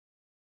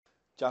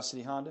Johnson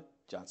City Honda,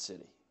 Johnson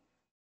City.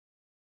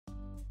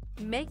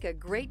 Make a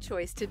great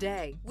choice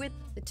today with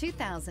the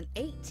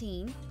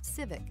 2018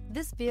 Civic.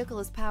 This vehicle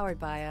is powered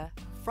by a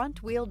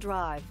front-wheel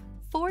drive,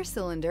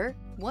 4-cylinder,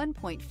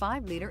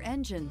 1.5-liter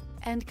engine,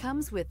 and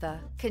comes with a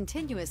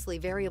continuously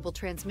variable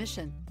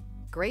transmission.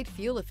 Great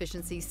fuel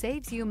efficiency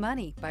saves you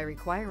money by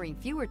requiring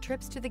fewer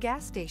trips to the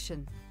gas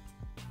station.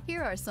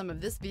 Here are some of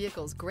this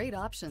vehicle's great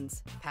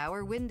options: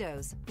 power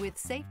windows with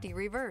safety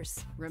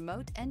reverse,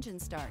 remote engine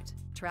start,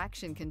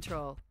 traction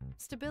control,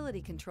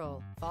 stability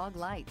control, fog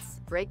lights,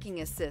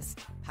 braking assist,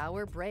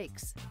 power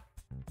brakes.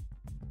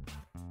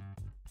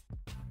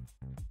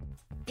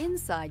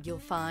 Inside you'll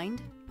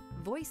find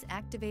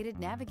voice-activated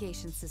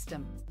navigation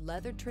system,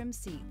 leather trim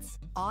seats,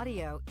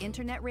 audio,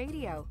 internet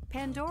radio,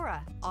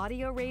 Pandora,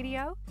 audio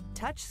radio,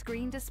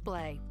 touchscreen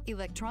display,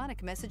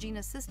 electronic messaging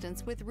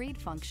assistance with read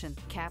function,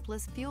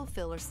 capless fuel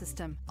filler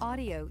system,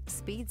 audio,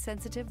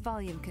 speed-sensitive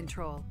volume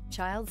control,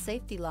 child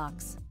safety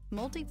locks,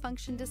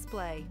 multifunction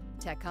display,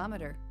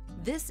 tachometer.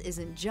 This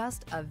isn't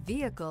just a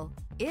vehicle,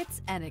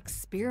 it's an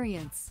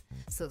experience.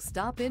 So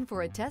stop in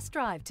for a test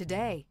drive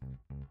today.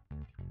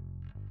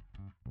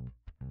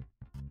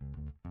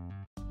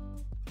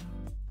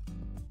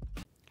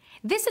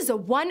 This is a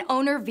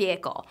one-owner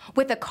vehicle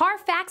with a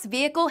Carfax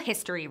Vehicle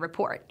History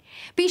Report.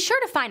 Be sure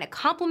to find a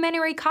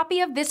complimentary copy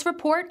of this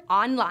report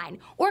online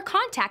or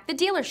contact the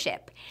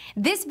dealership.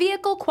 This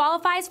vehicle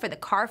qualifies for the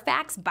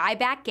Carfax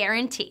Buyback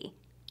Guarantee.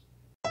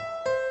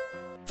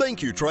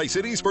 Thank you,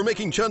 Tri-Cities, for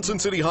making Johnson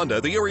City Honda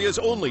the area's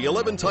only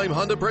 11-time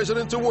Honda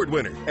President's Award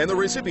winner and the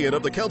recipient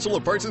of the Council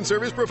of Parts and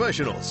Service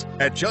Professionals.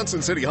 At Johnson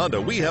City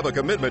Honda, we have a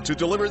commitment to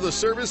deliver the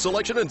service,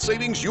 selection, and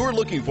savings you're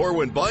looking for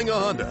when buying a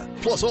Honda.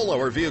 Plus, all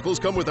our vehicles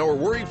come with our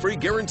worry-free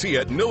guarantee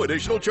at no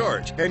additional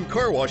charge and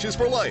car washes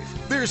for life.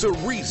 There's a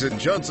reason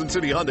Johnson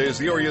City Honda is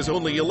the area's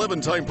only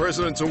 11-time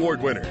President's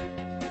Award winner.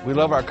 We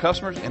love our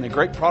customers and the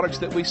great products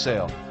that we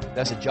sell.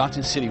 That's the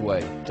Johnson City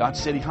way.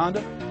 Johnson City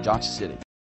Honda, Johnson City.